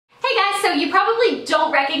guys, so you probably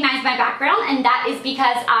don't recognize my background, and that is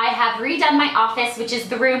because I have redone my office, which is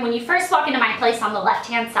the room when you first walk into my place on the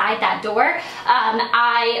left-hand side, that door.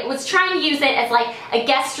 I was trying to use it as like a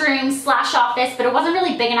guest room slash office, but it wasn't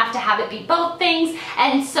really big enough to have it be both things,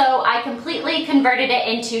 and so I completely converted it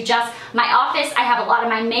into just my office. I have a lot of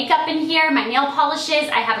my makeup in here, my nail polishes,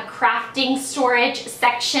 I have a crafting storage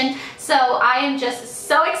section, so I am just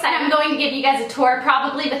so excited. I'm going to give you guys a tour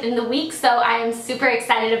probably within the week, so I am super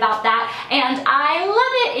excited about that, and I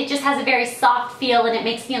love it. It just has a very soft feel and it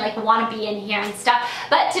makes me like want to be in here and stuff.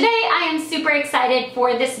 But today I am super excited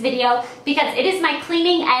for this video because it is my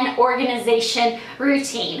cleaning and organization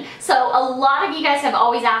routine. So a lot of you guys have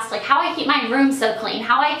always asked like how I keep my room so clean,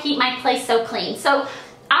 how I keep my place so clean. So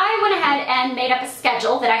I went ahead and made up a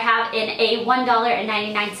schedule that I have in a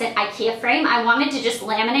 $1.99 IKEA frame. I wanted to just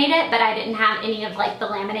laminate it, but I didn't have any of like the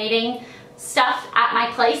laminating stuff at my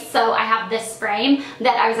place, so I have this frame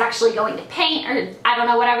that I was actually going to paint, or I don't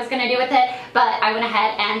know what I was going to do with it, but I went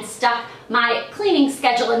ahead and stuck my cleaning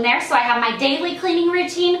schedule in there. So I have my daily cleaning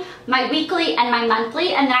routine, my weekly, and my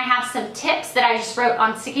monthly, and then I have some tips that I just wrote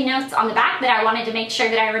on sticky notes on the back that I wanted to make sure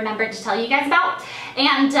that I remembered to tell you guys about.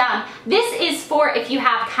 And this is for if you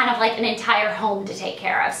have kind of like an entire home to take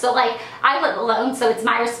care of. So like I live alone, so it's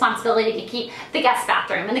my responsibility to keep the guest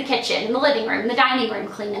bathroom and the kitchen and the living room, the dining room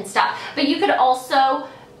clean and stuff. But you could also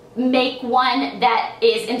make one that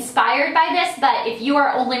is inspired by this, but if you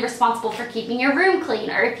are only responsible for keeping your room clean,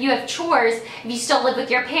 or if you have chores, if you still live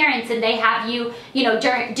with your parents and they have you,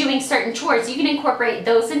 doing certain chores, you can incorporate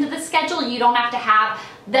those into the schedule. You don't have to have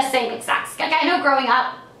the same exact schedule. Like I know growing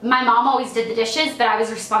up, my mom always did the dishes, but I was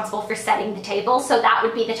responsible for setting the table, so that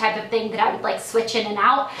would be the type of thing that I would like switch in and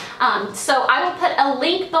out. So I will put a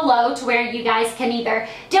link below to where you guys can either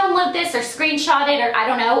download this or screenshot it, or I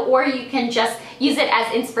don't know, or you can just use it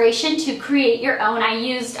as inspiration to create your own. I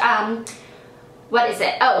used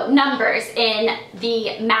Numbers in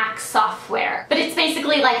the Mac software, but it's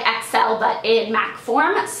basically like Excel but in Mac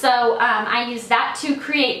form. So I use that to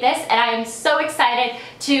create this, and I am so excited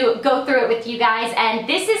to go through it with you guys. And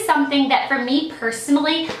this is something that for me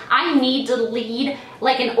personally, I need to lead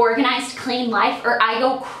like an organized, clean life or I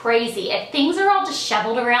go crazy. If things are all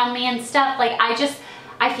disheveled around me and stuff, like I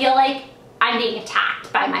feel like I'm being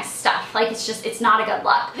attacked by my stuff. Like it's not a good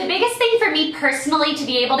look. The biggest thing for me personally to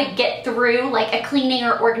be able to get through like a cleaning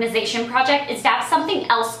or organization project is to have something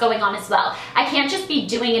else going on as well. I can't just be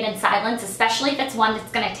doing it in silence, especially if it's one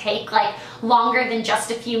that's gonna take like longer than just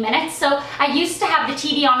a few minutes. So I used to have the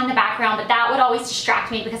TV on in the background, but that would always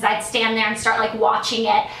distract me because I'd stand there and start like watching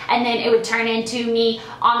it, and then it would turn into me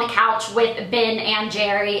on the couch with Ben and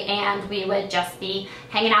Jerry, and we would just be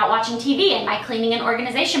hanging out watching TV, and my cleaning and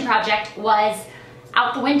organization project was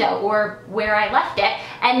out the window or where I left it.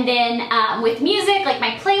 And then with music, like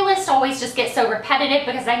my playlist always just gets so repetitive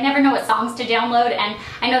because I never know what songs to download, and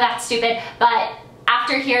I know that's stupid, but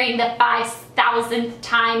after hearing the 5,000th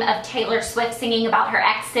time of Taylor Swift singing about her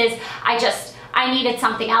exes, I needed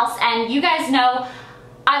something else. And you guys know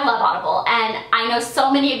I love Audible, and I know so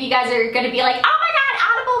many of you guys are gonna be like, oh my god,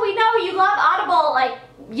 Audible, we know you love Audible, like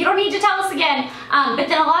you don't need to tell us again. But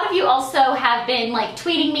then a lot of you also have been like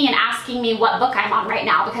tweeting me and asking me what book I'm on right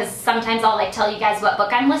now, because sometimes I'll like tell you guys what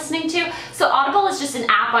book I'm listening to. So Audible is just an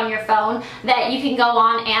app on your phone that you can go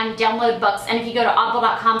on and download books, and if you go to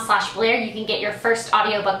audible.com/Blair, you can get your first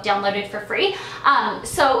audiobook downloaded for free.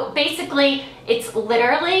 So basically it's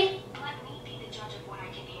literally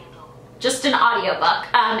just an audiobook,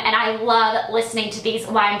 and I love listening to these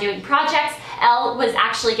while I'm doing projects. Elle was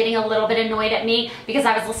actually getting a little bit annoyed at me because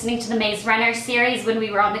I was listening to the Maze Runner series when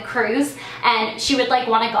we were on the cruise, and she would like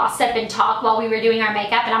want to gossip and talk while we were doing our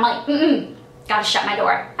makeup, and I'm like, gotta shut my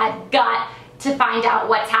door. I've got to find out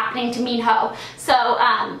what's happening to Mean Ho. So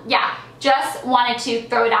yeah, just wanted to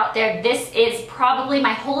throw it out there. This is probably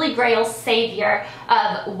my holy grail savior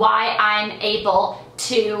of why I'm able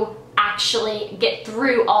to actually get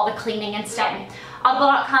through all the cleaning and stuff.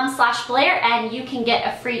 Audible.com/Blair, and you can get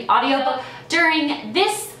a free audiobook during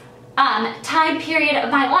this time period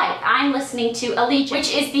of my life. I'm listening to Allegiance,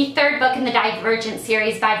 which is the third book in the Divergent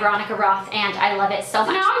series by Veronica Roth, and I love it so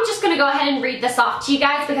much. Now I'm just gonna go ahead and read this off to you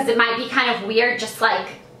guys because it might be kind of weird just like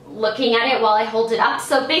looking at it while I hold it up.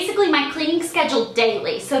 So basically my cleaning schedule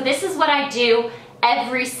daily. So this is what I do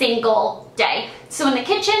every single day. So in the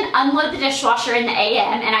kitchen, unload the dishwasher in the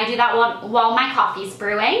AM, and I do that while my coffee's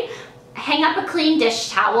brewing. Hang up a clean dish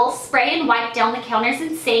towel, spray and wipe down the counters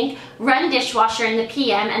and sink, run dishwasher in the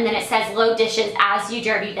PM, and then it says load dishes as you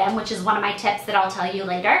dirty them, which is one of my tips that I'll tell you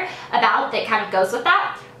later about that kind of goes with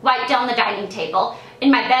that. Wipe down the dining table.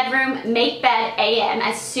 in my bedroom, make bed AM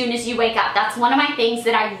as soon as you wake up. That's one of my things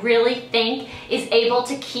that I really think is able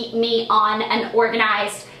to keep me on an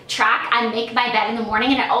organized track. I make my bed in the morning,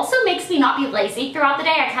 and it also makes me not be lazy throughout the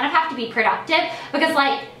day. I kind of have to be productive because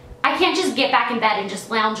like I can't just get back in bed and just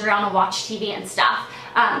lounge around and watch TV and stuff.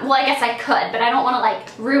 Well, I guess I could, but I don't want to like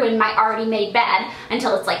ruin my already made bed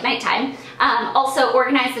until it's like nighttime. Also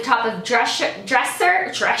organize the top of dresser,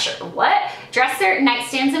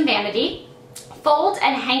 nightstands, and vanity. Fold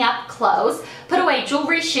and hang up clothes. Put away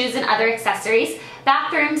jewelry, shoes, and other accessories.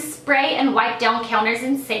 Bathroom, spray and wipe down counters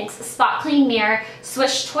and sinks. Spot clean mirror.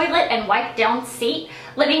 Swish toilet and wipe down seat.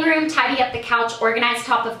 Living room, tidy up the couch. Organize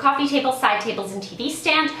top of coffee table, side tables, and TV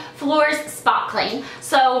stand. Floors, spot clean.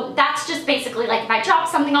 So that's just basically like if I drop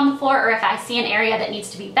something on the floor, or if I see an area that needs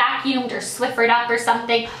to be vacuumed or Swiffered up or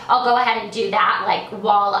something, I'll go ahead and do that like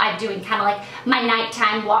while I'm doing kind of like my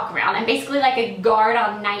nighttime walk around. I'm basically like a guard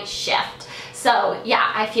on night shift. So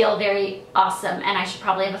yeah, I feel very awesome, and I should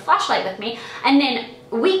probably have a flashlight with me. And then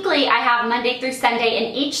weekly I have Monday through Sunday,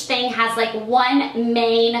 and each thing has like one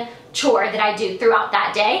main chore that I do throughout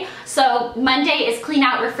that day. So Monday is clean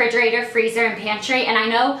out refrigerator, freezer, and pantry. And I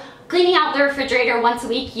know cleaning out the refrigerator once a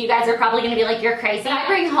week, you guys are probably gonna be like, you're crazy. I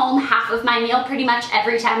bring home half of my meal pretty much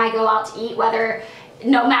every time I go out to eat,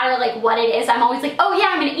 no matter like what it is. I'm always like, oh yeah,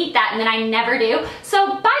 I'm gonna eat that, and then I never do. So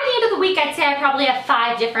by the end of the week, I'd say I probably have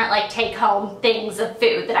 5 different like take home things of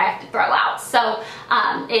food that I have to throw out. So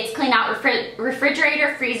it's clean out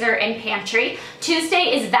refrigerator, freezer, and pantry.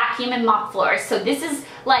 Tuesday is vacuum and mop floors. So this is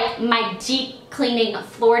like my deep cleaning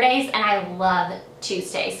floor days, and I love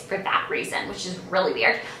Tuesdays for that reason, which is really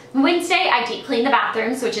weird. Wednesday, I deep clean the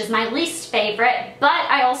bathrooms, which is my least favorite, but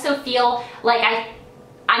I also feel like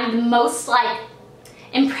I'm the most like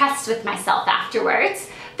impressed with myself afterwards.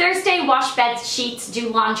 Thursday, wash beds, sheets, do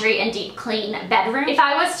laundry, and deep clean bedroom. If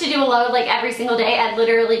I was to do a load like every single day, I'd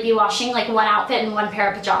literally be washing like one outfit and one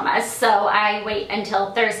pair of pajamas. So I wait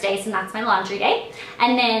until Thursdays, and that's my laundry day.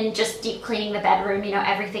 And then just deep cleaning the bedroom, you know,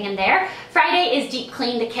 everything in there. Friday is deep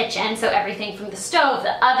clean the kitchen. So everything from the stove,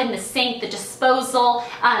 the oven, the sink, the disposal.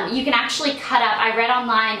 You can actually cut up, I read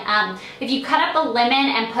online, if you cut up a lemon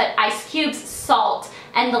and put ice cubes, salt,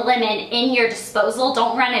 and the lemon in your disposal,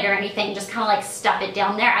 don't run it or anything, just kind of like stuff it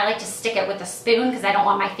down there. I like to stick it with a spoon because I don't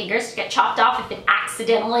want my fingers to get chopped off if it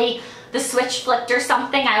accidentally, the switch flipped or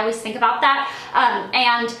something. I always think about that.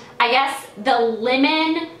 And I guess the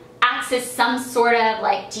lemon acts as some sort of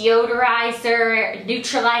like deodorizer,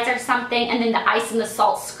 neutralizer, something, and then the ice and the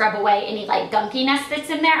salt scrub away any like gunkiness that's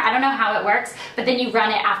in there. I don't know how it works, but then you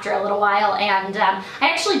run it after a little while, and I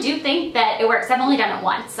actually do think that it works. I've only done it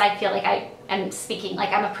once. I feel like I am speaking like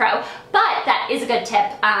I'm a pro, but that is a good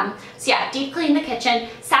tip. So yeah, deep clean the kitchen.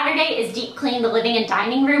 Saturday is deep clean the living and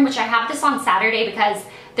dining room, which I have this on Saturday because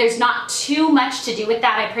there's not too much to do with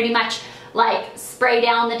that. I pretty much like spray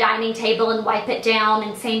down the dining table and wipe it down,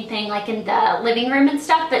 and same thing like in the living room and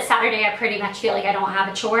stuff, but Saturday I pretty much feel like I don't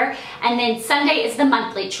have a chore. And then Sunday is the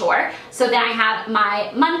monthly chore. So then I have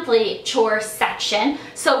my monthly chore section.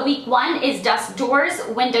 So week 1 is dust doors,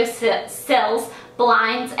 window sills,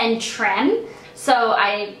 blinds, and trim. So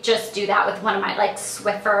I just do that with one of my like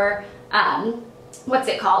Swiffer, what's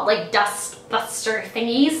it called, like dust buster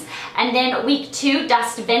thingies. And then week 2,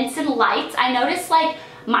 dust vents and lights. I notice like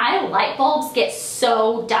my light bulbs get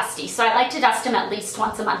so dusty, so I like to dust them at least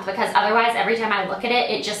once a month, because otherwise every time I look at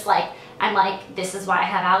it, it just like, I'm like, this is why I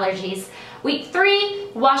have allergies. Week 3,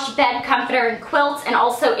 wash bed, comforter, and quilts, and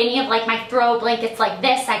also any of like my throw blankets like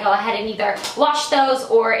this, I go ahead and either wash those,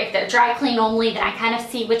 or if they're dry clean only, then I kind of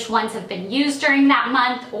see which ones have been used during that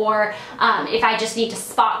month, or if I just need to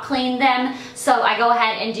spot clean them. So I go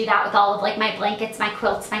ahead and do that with all of like my blankets, my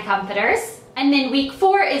quilts, my comforters. And then week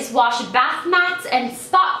 4 is wash bath mats and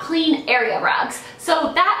spot clean area rugs.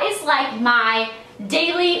 So that is like my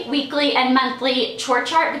daily, weekly, and monthly chore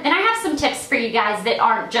chart. But then I have some tips for you guys that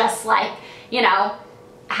aren't just like, you know,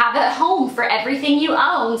 have a home for everything you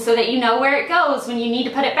own so that you know where it goes when you need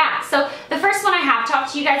to put it back. So the first one I have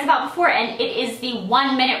talked to you guys about before, and it is the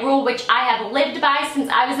 1-minute rule, which I have lived by since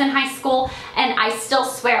I was in high school, and I still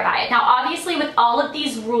swear by it. Now obviously with all of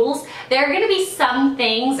these rules, there are going to be some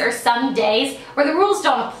things or some days where the rules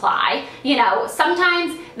don't apply. You know,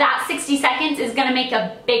 sometimes that 60 seconds is going to make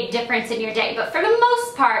a big difference in your day, but for the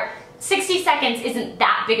most part, 60 seconds isn't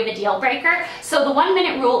that big of a deal breaker. So the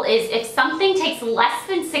 1-minute rule is if something takes less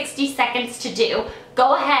than 60 seconds to do,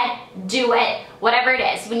 go ahead, do it, whatever it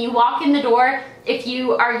is. When you walk in the door, if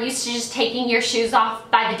you are used to just taking your shoes off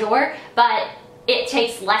by the door, but it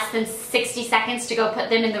takes less than 60 seconds to go put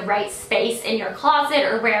them in the right space in your closet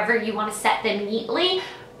or wherever you want to set them neatly,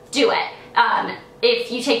 do it.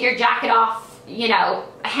 If you take your jacket off you know,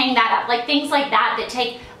 hang that up, like things like that that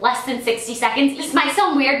take less than 60 seconds. This might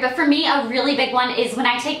sound weird, but for me, a really big one is when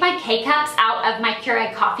I take my K-Cups out of my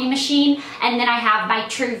Keurig coffee machine, and then I have my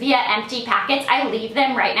Truvia empty packets, I leave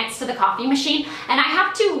them right next to the coffee machine, and I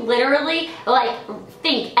have to literally like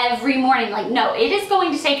think every morning, like, no, it is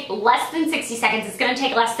going to take less than 60 seconds, it's gonna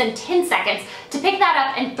take less than 10 seconds to pick that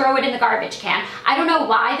up and throw it in the garbage can. I don't know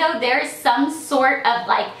why though, there is some sort of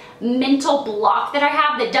like mental block that I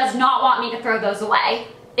have that does not want me to throw those away.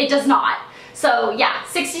 It does not. So yeah,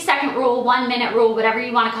 60-second rule, 1-minute rule, whatever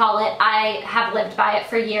you want to call it, I have lived by it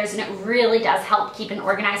for years, and it really does help keep an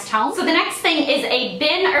organized home. So the next thing is a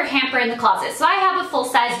bin or hamper in the closet. So I have a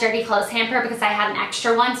full-size dirty clothes hamper because I had an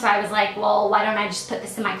extra one, so I was like, well, why don't I just put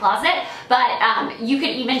this in my closet? But you could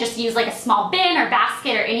even just use like a small bin or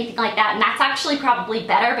basket or anything like that, and that's actually probably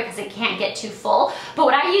better because it can't get too full. But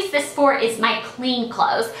what I use this for is my clean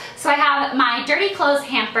clothes. So I have my dirty clothes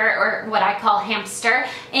hamper, or what I call hamster,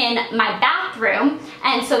 in my bathroom,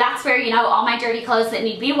 and so that's where, you know, all my dirty clothes that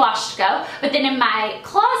need to be washed go. But then in my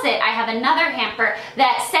closet, I have another hamper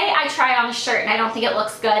that, say I try on a shirt and I don't think it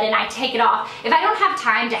looks good and I take it off. If I don't have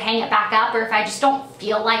time to hang it back up, or if I just don't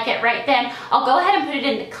feel like it right then, I'll go ahead and put it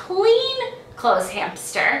in the clean clothes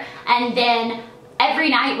hamster, and then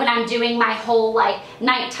every night when I'm doing my whole like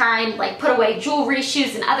nighttime, like put away jewelry,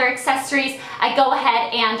 shoes, and other accessories, I go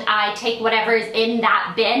ahead and I take whatever is in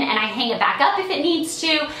that bin and I hang it back up if it needs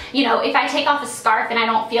to. You know, if I take off a scarf and I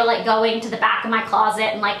don't feel like going to the back of my closet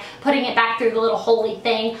and like putting it back through the little holy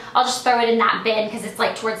thing, I'll just throw it in that bin because it's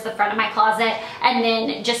like towards the front of my closet, and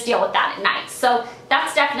then just deal with that at night. So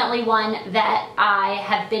that's definitely one that I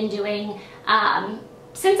have been doing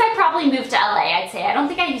since I probably moved to LA, I'd say. I don't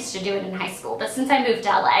think I used to do it in high school, but since I moved to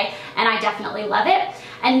LA, and I definitely love it.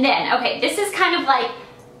 And then, okay, this is kind of like,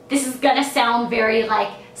 this is gonna sound very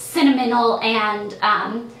like sentimental and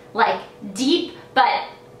like deep, but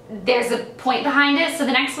there's a point behind it. So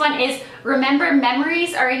the next one is, remember,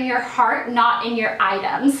 memories are in your heart, not in your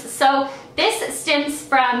items. So this stems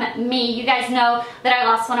from me. You guys know that I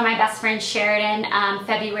lost one of my best friends, Sheridan,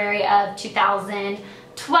 February of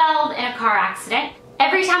 2012 in a car accident.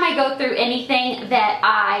 Every time I go through anything that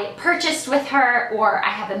I purchased with her, or I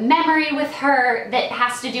have a memory with her that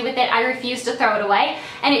has to do with it, I refuse to throw it away.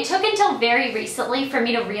 And it took until very recently for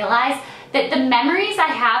me to realize that the memories I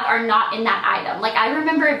have are not in that item. Like, I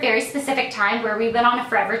remember a very specific time where we went on a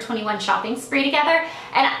Forever 21 shopping spree together,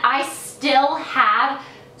 and I still have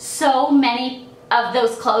so many of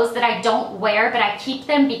those clothes that I don't wear, but I keep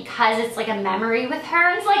them because it's like a memory with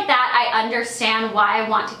her. Things like that, I understand why I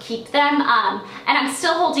want to keep them, and I'm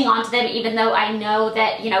still holding on to them, even though I know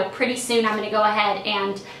that, you know, pretty soon I'm gonna go ahead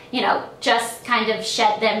and, you know, just kind of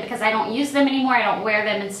shed them because I don't use them anymore, I don't wear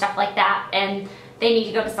them and stuff like that, and they need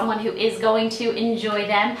to go to someone who is going to enjoy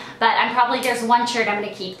them. But there's one shirt I'm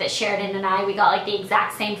gonna keep that Sheridan and I, we got like the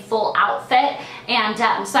exact same full outfit, and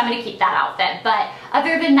so I'm gonna keep that outfit. But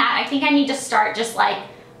other than that, I think I need to start just like,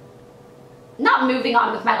 not moving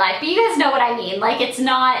on with my life, but you guys know what I mean. Like, it's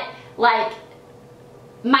not like,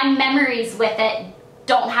 my memories with it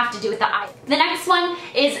don't have to do with the item. The next one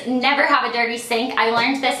is never have a dirty sink. I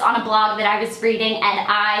learned this on a blog that I was reading, and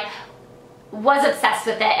I was obsessed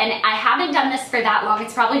with it, and I haven't done this for that long.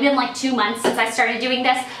 It's probably been like 2 months since I started doing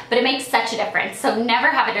this, but it makes such a difference. So never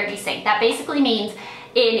have a dirty sink. That basically means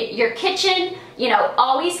in your kitchen, you know,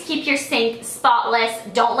 always keep your sink spotless.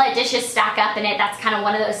 Don't let dishes stack up in it. That's kind of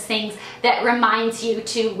one of those things that reminds you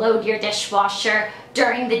to load your dishwasher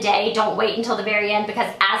during the day. Don't wait until the very end,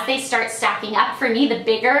 because as they start stacking up, for me, the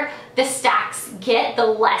bigger the stacks get, the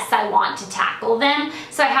less I want to tackle them.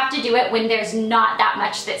 So I have to do it when there's not that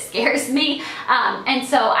much that scares me. And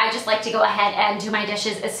so I just like to go ahead and do my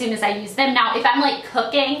dishes as soon as I use them. Now, if I'm like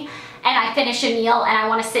cooking and I finish a meal and I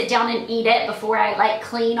want to sit down and eat it before I like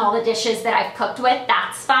clean all the dishes that I've cooked with,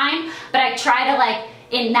 that's fine. But I try to, like,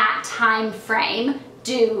 in that time frame,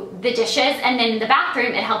 do the dishes. And then in the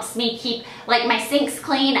bathroom, it helps me keep like my sinks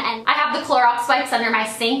clean, and I have the Clorox wipes under my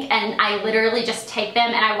sink, and I literally just take them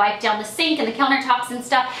and I wipe down the sink and the countertops and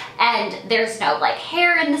stuff, and there's no like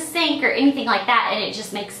hair in the sink or anything like that, and it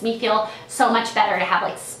just makes me feel so much better to have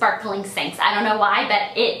like sparkling sinks. I don't know why,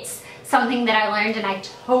 but it's something that I learned, and I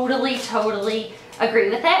totally agree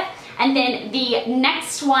with it. And then the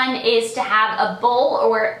next one is to have a bowl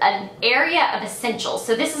or an area of essentials.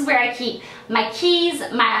 So this is where I keep my keys,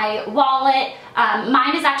 my wallet.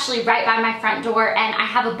 Mine is actually right by my front door, and I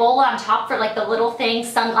have a bowl on top for like the little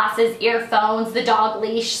things, sunglasses, earphones, the dog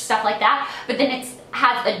leash, stuff like that. But then it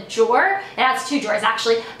has a drawer. It has 2 drawers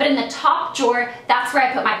actually, but in the top drawer, that's where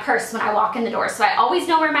I put my purse when I walk in the door. So I always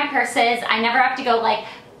know where my purse is. I never have to go like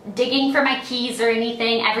digging for my keys or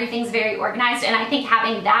anything. Everything's very organized, and I think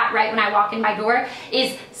having that right when I walk in my door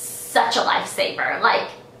is such a lifesaver. Like,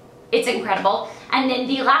 it's incredible. And then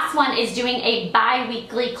the last one is doing a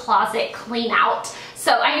bi-weekly closet clean out.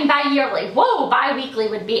 So, I mean, bi-yearly. Whoa, bi-weekly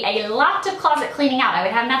would be a lot of closet cleaning out. I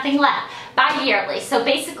would have nothing left. Bi-yearly. So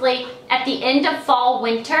basically, at the end of fall,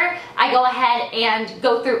 winter, I go ahead and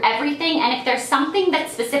go through everything, and if there's something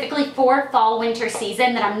that's specifically for fall, winter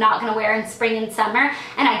season that I'm not going to wear in spring and summer,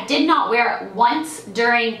 and I did not wear it once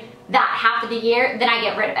during that half of the year, then I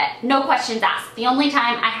get rid of it. No questions asked. The only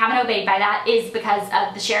time I haven't obeyed by that is because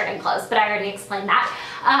of the Sheridan clothes, but I already explained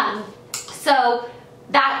that. So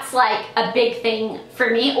that's like a big thing for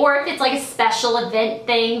me. Or if it's like a special event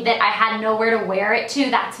thing that I had nowhere to wear it to,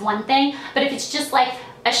 that's one thing. But if it's just like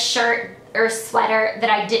a shirt or sweater that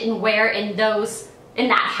I didn't wear in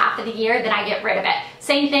that half of the year, then I get rid of it.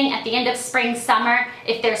 Same thing at the end of spring, summer.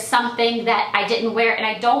 If there's something that I didn't wear, and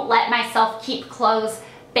I don't let myself keep clothes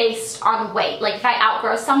based on weight. Like if I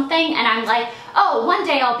outgrow something and I'm like, oh, one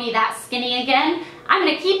day I'll be that skinny again, I'm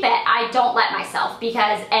gonna keep it. I don't let myself,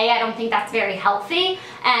 because A, I don't think that's very healthy,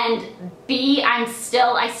 and B, I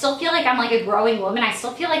still feel like I'm like a growing woman. I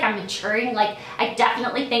still feel like I'm maturing. Like, I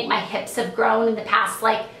definitely think my hips have grown in the past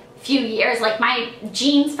like few years. Like, my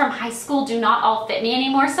jeans from high school do not all fit me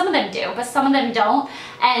anymore. Some of them do, but some of them don't.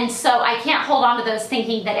 And so I can't hold on to those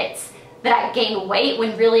thinking that I gained weight,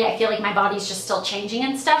 when really I feel like my body's just still changing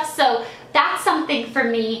and stuff. So that's something for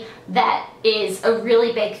me that is a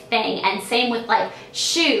really big thing. And same with like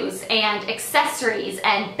shoes and accessories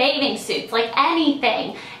and bathing suits, like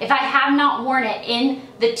anything. If I have not worn it in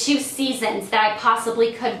the 2 seasons that I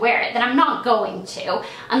possibly could wear it, then I'm not going to,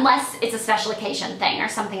 unless it's a special occasion thing or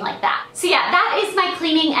something like that. So yeah, that is my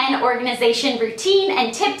cleaning and organization routine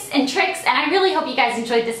and tips and tricks, and I really hope you guys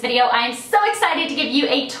enjoyed this video. I am so excited to give you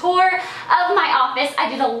a tour of my office. I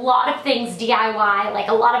did a lot of things DIY, like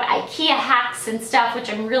a lot of IKEA hacks and stuff,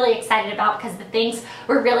 which I'm really excited about because the things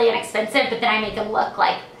were really inexpensive, but then I make them look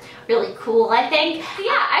like really cool, I think. So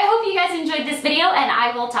yeah, I hope you guys enjoyed this video, and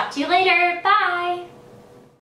I will talk to you later. Bye!